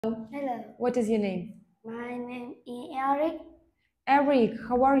Hello, What is your name? my name is Eric. Eric,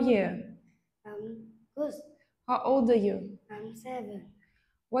 how are you? I'm good. How old are you? I'm 7.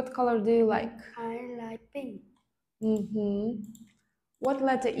 What color do you like? I like pink. What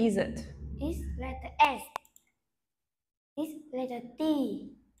letter is it? It's letter S. It's letter T.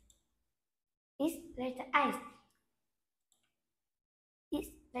 It's letter S. It's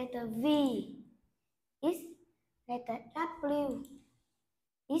letter V. It's letter W.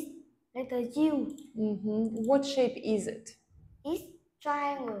 It's letter U. What shape is it? It's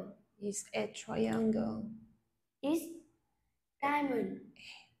triangle. It's a triangle. It's diamond.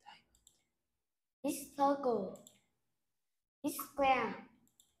 It's circle. It's square.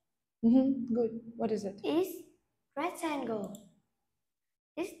 Good. What is it? It's rectangle.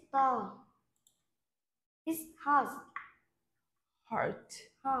 It's star. It's horse. Heart.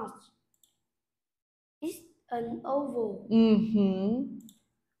 Horse. It's an oval.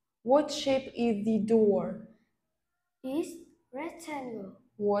 What shape is the door? It's rectangle.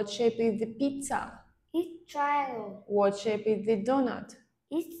 What shape is the pizza? It's triangle. What shape is the donut?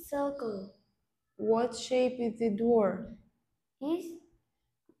 It's circle. What shape is the door? It's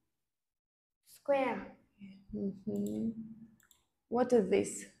square. What is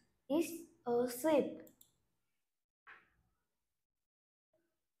this? It's a ship.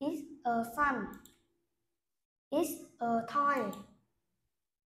 It's a sun. It's a toy.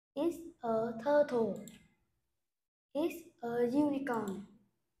 It's a turtle. It's a unicorn.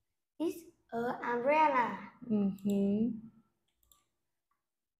 It's an umbrella.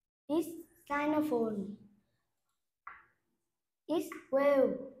 It's xylophone. It's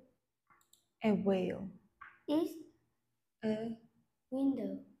whale. A whale. It's A.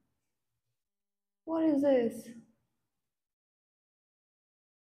 window. What is this?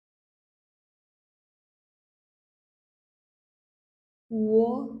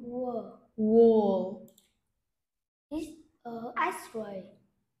 Wall. Wall. Wall. It's a X-ray.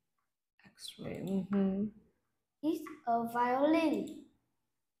 X-ray. It's a violin.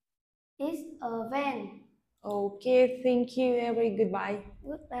 It's a van. Okay, thank you, Eric. Goodbye.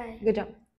 Goodbye. Good job.